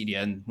edge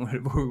CDN,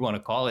 whatever we want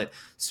to call it,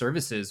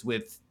 services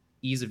with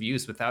ease of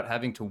use without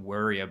having to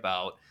worry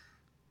about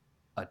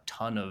a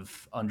ton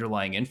of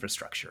underlying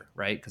infrastructure,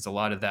 right? Because a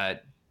lot of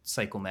that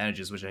Cycle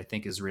manages, which I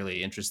think is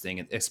really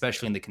interesting,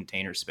 especially in the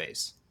container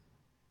space.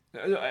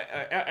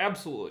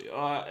 Absolutely.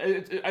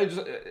 I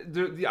just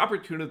the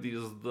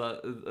opportunities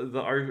that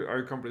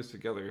our companies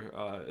together,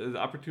 the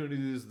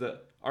opportunities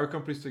that our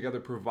companies together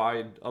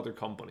provide other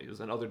companies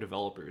and other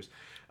developers,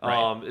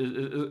 Right.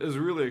 is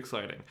really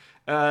exciting.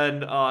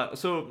 And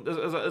so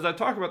as I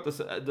talk about this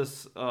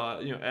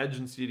Edge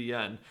and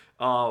CDN,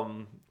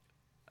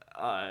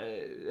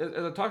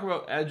 as I talk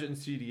about Edge and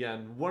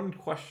CDN, one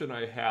question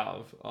I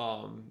have,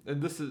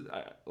 and this is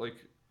like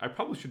I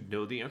probably should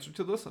know the answer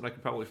to this, and I can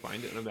probably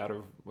find it in a matter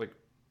of like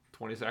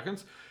 20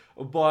 seconds.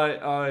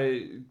 But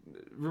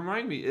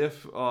remind me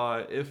if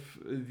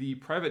the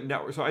private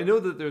network. So I know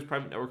that there's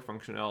private network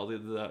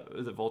functionality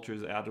that Vultr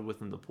has added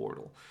within the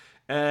portal.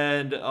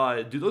 And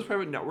do those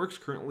private networks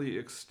currently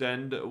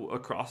extend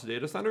across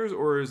data centers,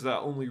 or is that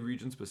only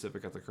region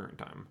specific at the current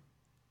time?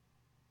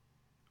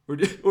 Or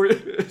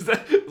is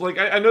that like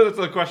I know that's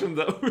a question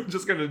that we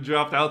just kind of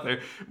dropped out there,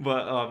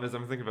 but as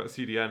I'm thinking about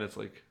CDN, it's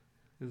like,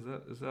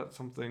 is that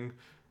something?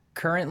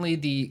 Currently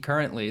the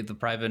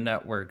private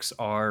networks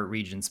are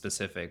region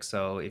specific.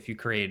 So if you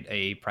create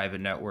a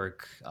private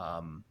network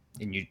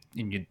the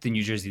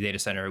New Jersey data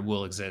center, it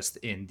will exist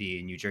in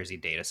the New Jersey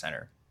data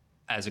center.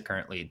 As it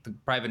currently, the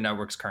private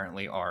networks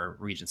currently are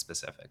region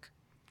specific.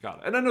 Got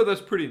it. And I know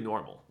that's pretty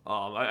normal.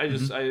 Mm-hmm.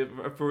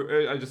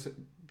 I just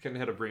kind of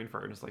had a brain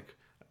fart and it's like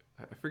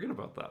I forget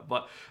about that.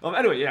 But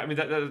anyway, yeah, I mean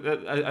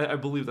I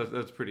believe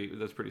that's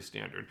pretty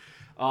standard.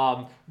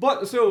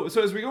 But so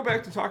as we go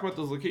back to talk about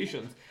those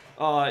locations,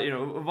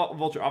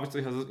 Vulture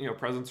obviously has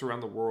presence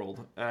around the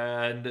world,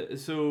 and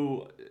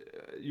so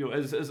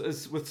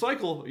as with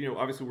Cycle,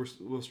 obviously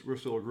we're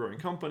still a growing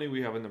company.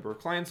 We have a number of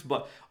clients,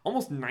 but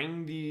almost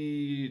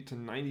 90 to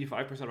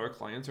 95% of our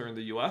clients are in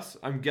the U.S.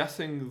 I'm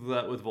guessing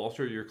that with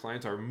Vulture, your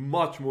clients are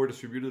much more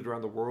distributed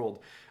around the world.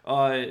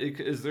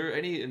 Is there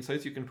any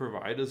insights you can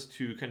provide as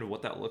to kind of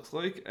what that looks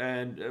like?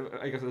 And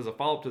I guess as a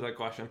follow up to that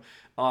question,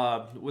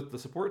 with the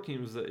support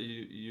teams that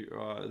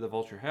the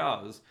Vulture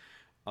has,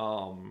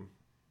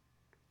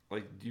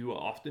 like, do you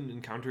often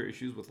encounter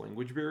issues with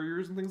language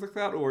barriers and things like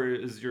that, or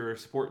is your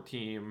support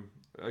team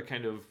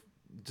kind of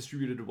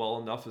distributed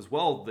well enough as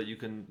well that you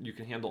can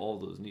handle all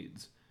of those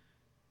needs?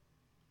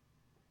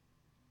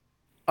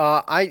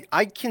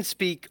 I can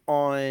speak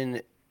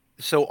on.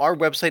 So our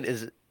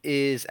website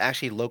is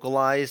actually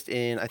localized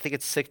in, I think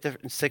it's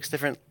six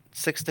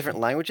different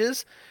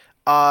languages.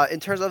 In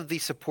terms of the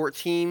support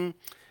team,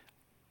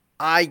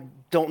 I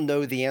don't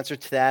know the answer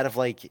to that of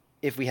like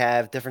if we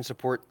have different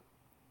support,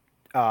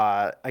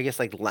 I guess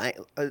like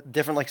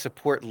different like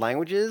support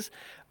languages.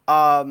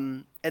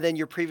 And then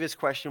your previous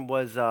question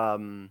was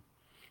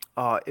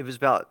it was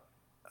about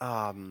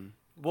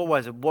what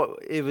was it? What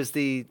it was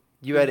the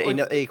you had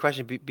Like, a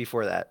question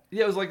before that.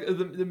 yeah, it was like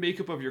the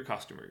makeup of your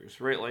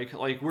customers, right? Like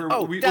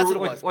Oh, we're that's what it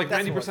was. like That's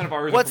ninety what it was. percent of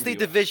ours are What's from the the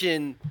U.S.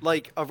 division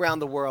like around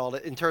the world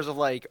in terms of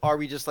like, are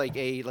we just like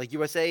a like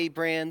USA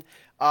brand?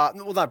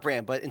 Well, not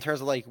brand, but in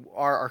terms of like,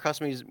 are our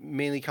customers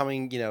mainly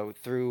coming,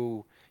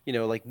 through,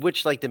 like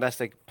which like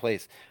domestic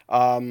place?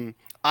 I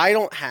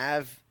don't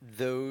have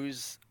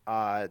those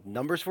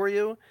numbers for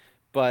you,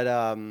 but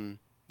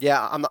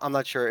yeah, I'm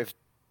not sure if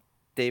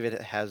David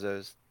has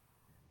those.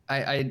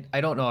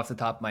 I don't know off the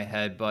top of my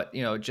head, but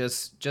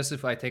just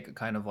if I take a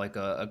kind of like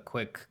a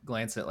quick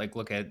glance at like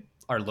look at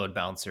our load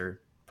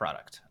balancer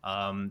product,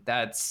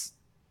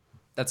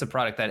 that's a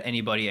product that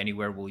anybody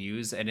anywhere will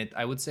use, and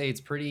I would say it's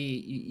pretty.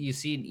 You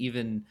see an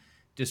even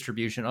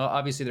distribution.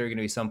 Obviously, there are going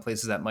to be some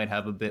places that might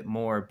have a bit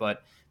more,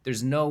 but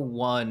there's no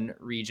one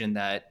region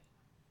that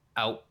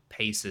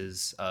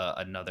outpaces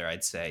another.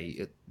 I'd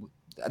say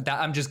that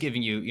I'm just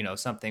giving you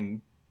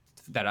something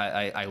that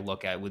I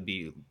look at would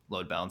be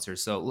load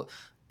balancers. So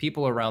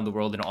people around the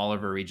world in all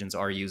of our regions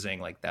are using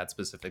like that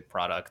specific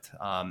product.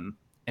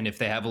 And if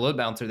they have a load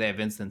balancer, they have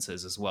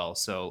instances as well.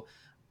 So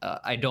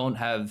I don't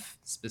have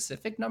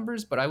specific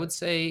numbers, but I would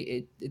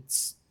say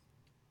it's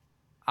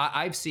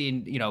I've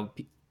seen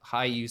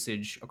high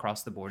usage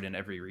across the board in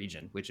every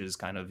region, which is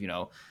kind of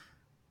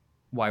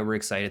why we're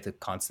excited to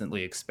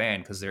constantly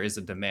expand, because there is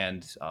a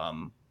demand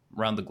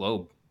around the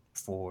globe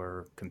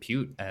for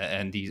compute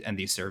and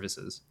these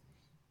services.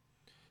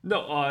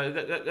 No,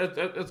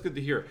 that's good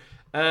to hear.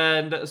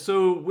 And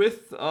so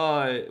with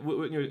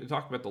when you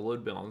talk about the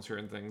load balancer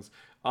and things,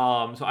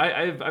 so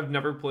I've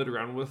never played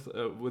around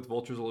with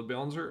Vulture's load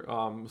balancer.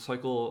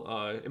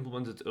 Cycle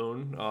implements its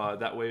own.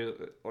 That way,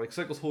 like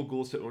Cycle's whole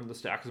goal is to own the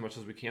stack as much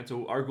as we can.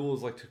 So our goal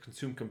is like to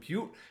consume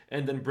compute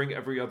and then bring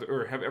every other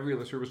or have every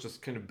other service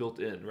just kind of built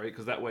in, right?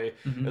 Because that way,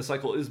 Mm-hmm. as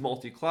Cycle is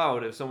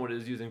multi-cloud, if someone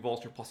is using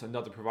Vulture plus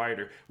another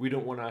provider, we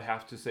don't want to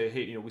have to say,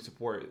 hey, we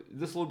support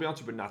this load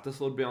balancer but not this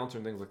load balancer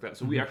and things like that.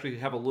 So we Mm-hmm. actually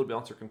have a load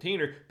balancer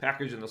container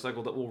packaged in the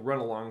Cycle that will run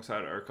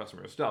alongside our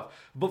customer stuff.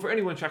 But for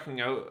anyone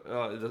checking out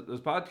this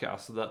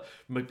podcast that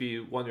might be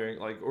wondering,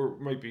 like, or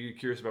might be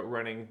curious about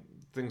running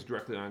things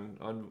directly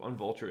on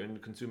Vulture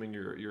and consuming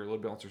your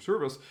load balancer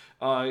service,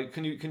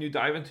 can you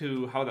dive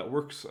into how that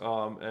works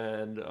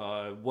and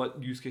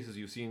what use cases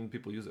you've seen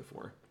people use it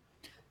for?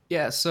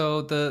 Yeah,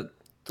 so the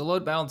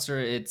load balancer,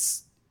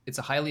 it's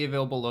a highly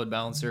available load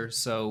balancer.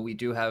 So we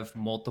do have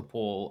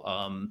multiple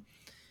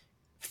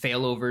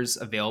failovers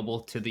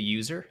available to the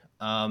user.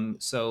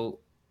 So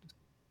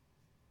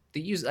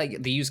the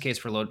use case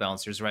for load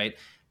balancers, right?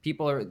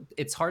 People are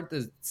It's hard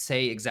to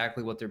say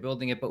exactly what they're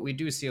building it, but we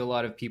do see a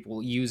lot of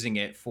people using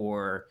it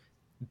for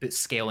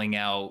scaling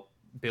out,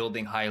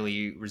 building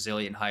highly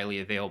resilient, highly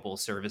available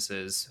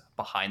services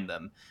behind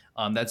them.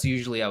 That's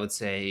usually, I would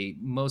say,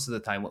 most of the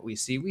time what we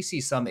see. We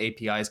see some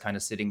APIs kind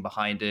of sitting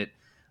behind it.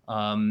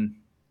 Um,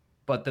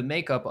 but the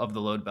makeup of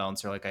the load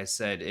balancer, like I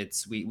said,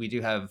 we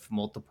do have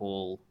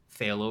multiple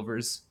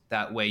failovers.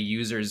 That way,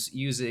 users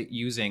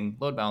using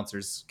load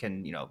balancers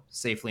can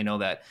safely know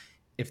that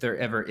if there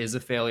ever is a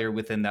failure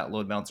within that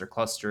load balancer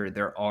cluster,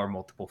 there are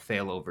multiple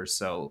failovers.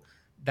 So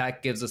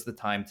that gives us the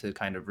time to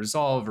kind of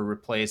resolve or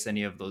replace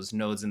any of those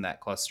nodes in that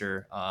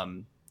cluster.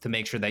 to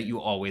make sure that you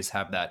always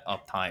have that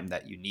uptime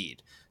that you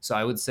need. So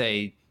I would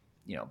say,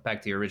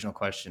 back to your original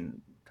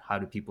question, how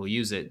do people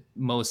use it?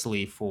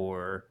 Mostly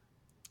for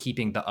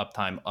keeping the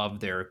uptime of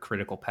their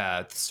critical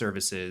path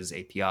services,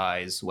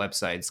 APIs,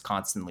 websites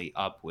constantly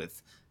up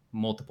with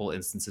multiple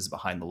instances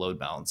behind the load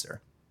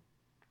balancer.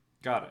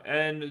 Got it.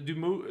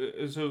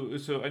 And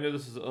so I know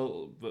this is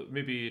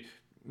maybe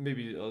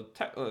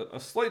a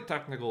slight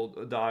technical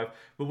dive,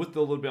 but with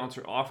the load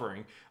balancer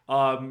offering,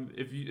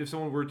 if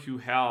someone were to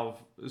have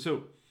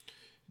so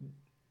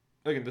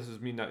again, this is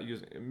me not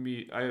using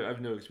me. I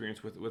have no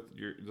experience with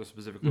the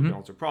specific load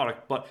balancer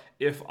product. But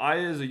if I,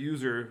 as a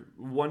user,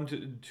 want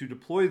to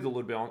deploy the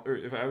load balance, or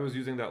if I was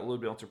using that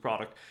load balancer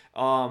product,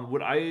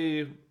 would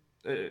I,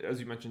 as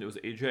you mentioned, it was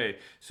AJ.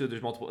 So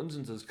there's multiple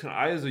instances. Can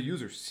I, as a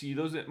user, see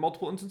those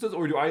multiple instances,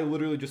 or do I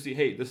literally just see,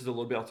 hey, this is a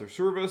load balancer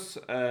service,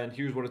 and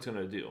here's what it's going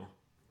to do?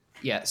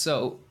 Yeah,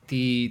 so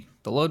the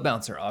load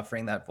balancer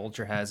offering that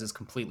Vultr has is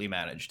completely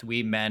managed.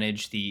 We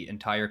manage the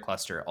entire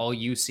cluster. All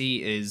you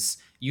see is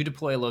you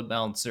deploy a load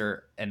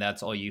balancer, and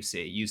that's all you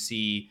see. You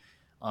see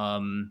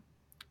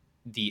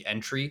the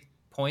entry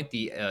point,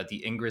 the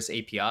Ingress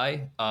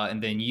API,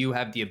 and then you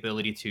have the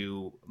ability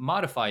to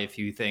modify a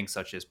few things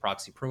such as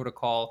proxy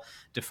protocol,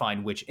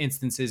 define which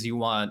instances you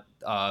want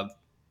to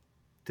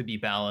be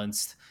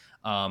balanced.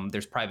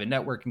 There's private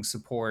networking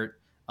support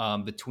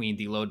between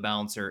the load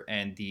balancer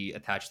and the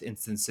attached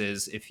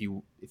instances if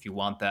you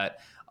want that.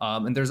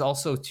 And there's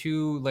also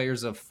 2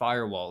 layers of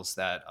firewalls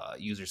that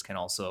users can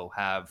also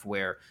have,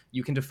 where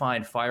you can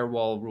define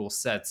firewall rule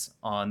sets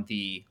on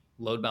the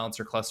load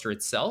balancer cluster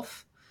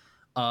itself.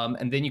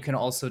 And then you can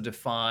also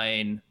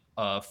define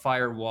a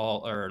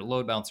firewall or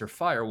load balancer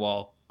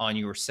firewall on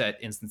your set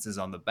instances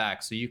on the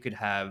back. So you could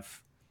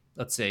have,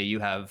 let's say you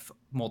have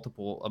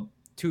multiple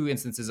 2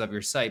 instances of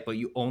your site, but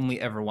you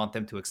only ever want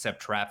them to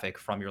accept traffic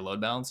from your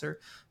load balancer.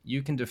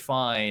 You can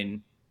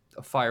define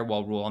a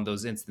firewall rule on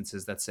those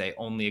instances that say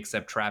only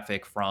accept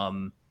traffic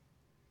from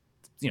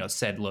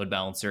said load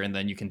balancer, and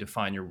then you can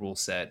define your rule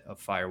set of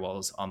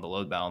firewalls on the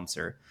load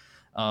balancer.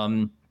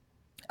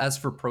 As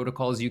for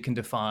protocols, you can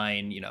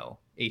define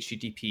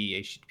HTTP,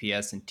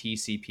 HTTPS, and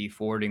TCP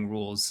forwarding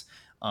rules.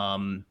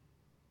 And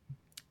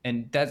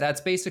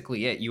that's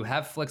basically it. You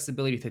have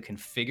flexibility to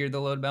configure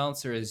the load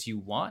balancer as you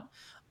want,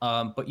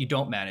 but you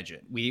don't manage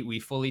it. We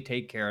fully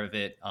take care of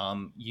it.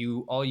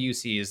 All you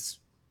see is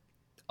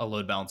a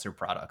load balancer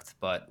product,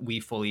 but we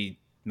fully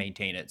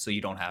maintain it, so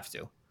you don't have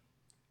to.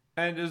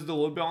 And is the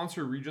load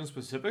balancer region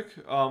specific,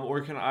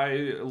 or can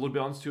I load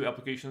balance to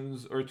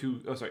applications or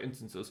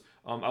instances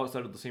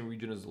outside of the same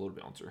region as the load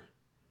balancer?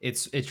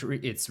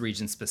 It's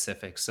region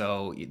specific,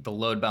 so the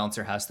load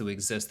balancer has to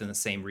exist in the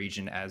same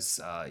region as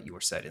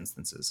your set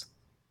instances.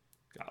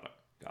 Got it.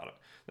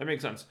 That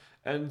makes sense.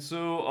 And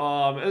so,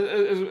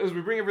 as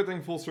we bring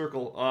everything full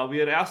circle, we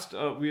had asked,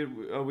 we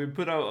had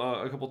put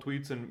out a couple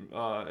tweets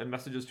and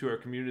messages to our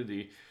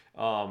community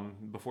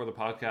before the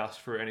podcast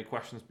for any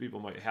questions people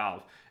might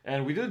have,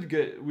 and we did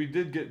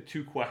get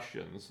 2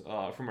 questions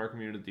from our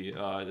community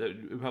that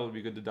would probably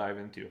be good to dive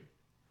into.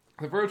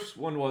 The first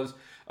one was,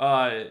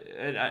 does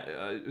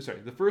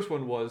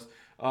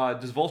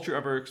Vultr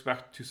ever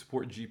expect to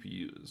support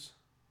GPUs?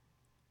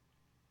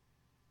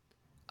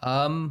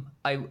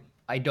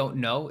 I don't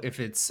know if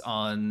it's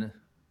on.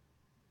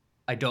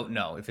 I don't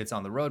know if it's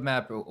on the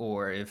roadmap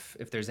or if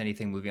there's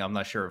anything moving. I'm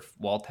not sure if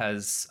Walt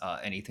has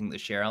anything to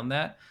share on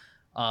that.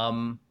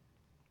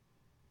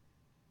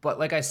 But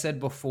like I said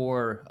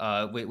before,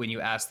 when you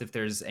asked if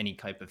there's any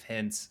type of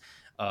hints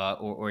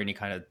or any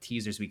kind of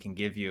teasers we can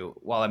give you,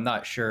 while I'm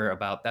not sure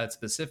about that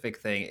specific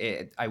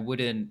thing, I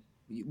wouldn't.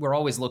 We're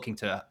always looking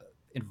to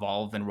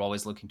evolve and we're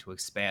always looking to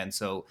expand.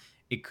 So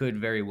it could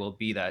very well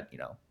be that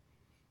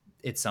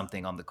it's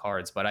something on the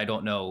cards, but I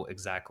don't know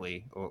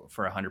exactly or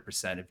for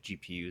 100% if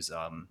GPUs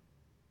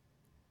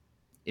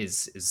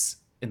is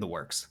in the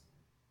works.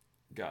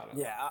 Got it.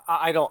 Yeah,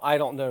 I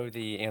don't know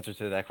the answer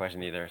to that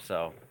question either.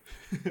 So,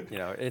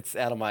 it's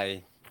out of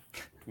my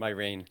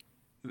reign.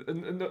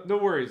 No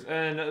worries.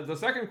 And the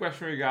second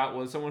question we got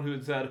was someone who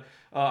had said,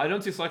 "I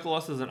don't see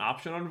CycleOS as an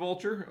option on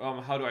Vultr.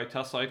 How do I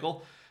test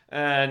cycle?"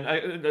 And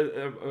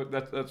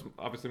that's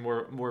obviously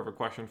more of a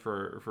question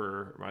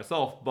for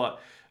myself, but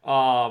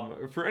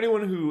for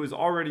anyone who is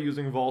already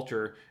using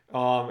Vultr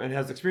and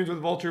has experience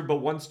with Vultr but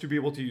wants to be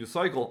able to use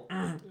Cycle,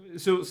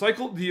 so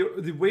Cycle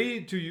the way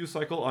to use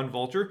Cycle on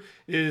Vultr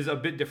is a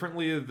bit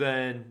differently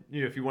than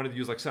if you wanted to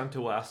use like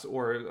CentOS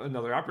or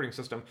another operating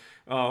system,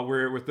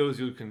 where with those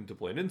you can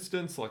deploy an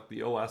instance like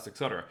the OS,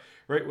 etc.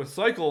 Right, with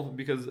Cycle,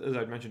 because as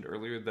I mentioned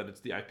earlier that it's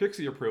the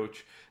iPXE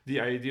approach,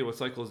 the idea with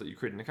Cycle is that you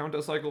create an account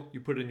at Cycle,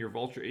 you put in your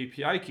Vultr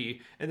API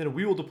key, and then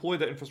we will deploy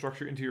that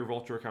infrastructure into your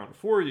Vultr account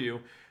for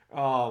you.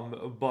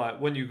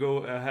 But when you go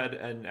ahead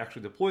and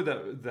actually deploy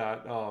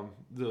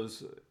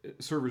those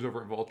servers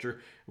over at Vultr,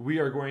 we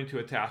are going to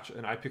attach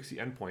an iPXE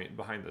endpoint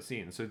behind the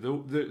scenes.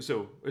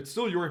 So it's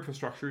still your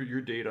infrastructure,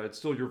 your data, it's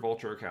still your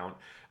Vultr account.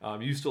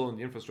 You still own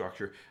the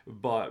infrastructure,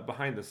 but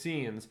behind the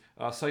scenes,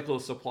 Cycle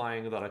is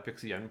supplying that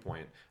iPXE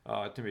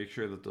endpoint to make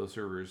sure that those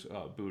servers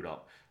boot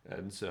up.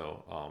 And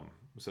so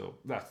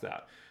that's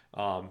that.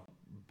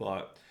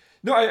 But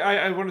no,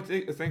 I want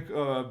to thank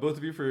both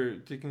of you for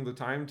taking the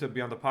time to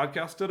be on the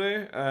podcast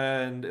today,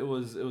 and it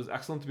was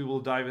excellent to be able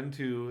to dive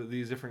into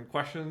these different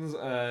questions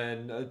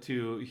and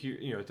to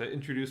hear, to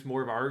introduce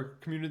more of our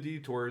community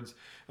towards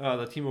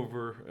the team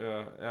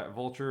over at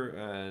Vultr,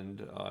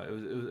 and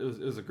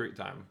it was a great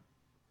time.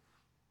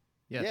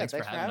 Yeah, thanks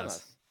for having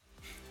us.